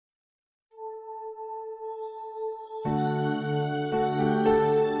Hello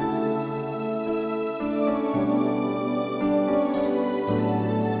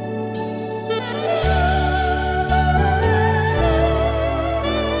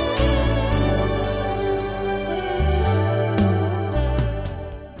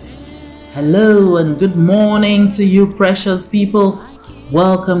and good morning to you, precious people.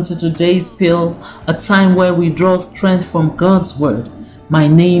 Welcome to today's Pill, a time where we draw strength from God's Word. My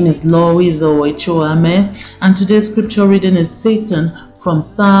name is Lois Owechoame, and today's scripture reading is taken from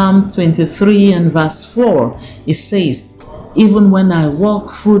Psalm 23 and verse 4. It says, "Even when I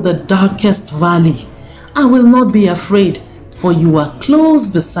walk through the darkest valley, I will not be afraid, for you are close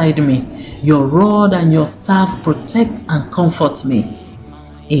beside me. Your rod and your staff protect and comfort me."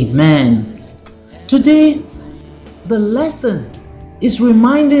 Amen. Today, the lesson is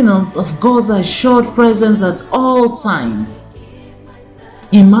reminding us of God's assured presence at all times.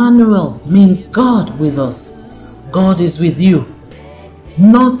 Emmanuel means God with us. God is with you.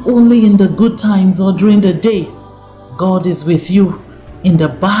 Not only in the good times or during the day, God is with you in the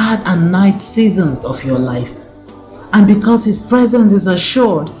bad and night seasons of your life. And because His presence is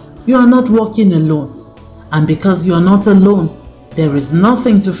assured, you are not walking alone. And because you are not alone, there is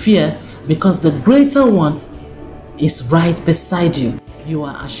nothing to fear, because the greater one is right beside you. You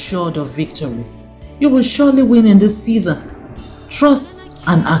are assured of victory. You will surely win in this season. Trust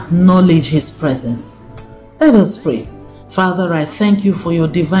and acknowledge His presence. Let us pray. Father, I thank you for your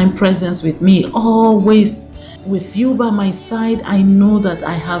divine presence with me always. With you by my side, I know that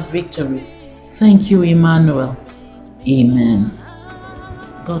I have victory. Thank you, Emmanuel. Amen.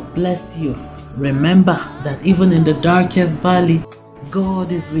 God bless you. Remember that even in the darkest valley,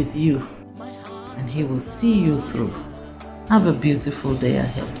 God is with you and He will see you through. Have a beautiful day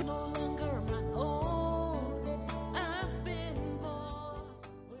ahead.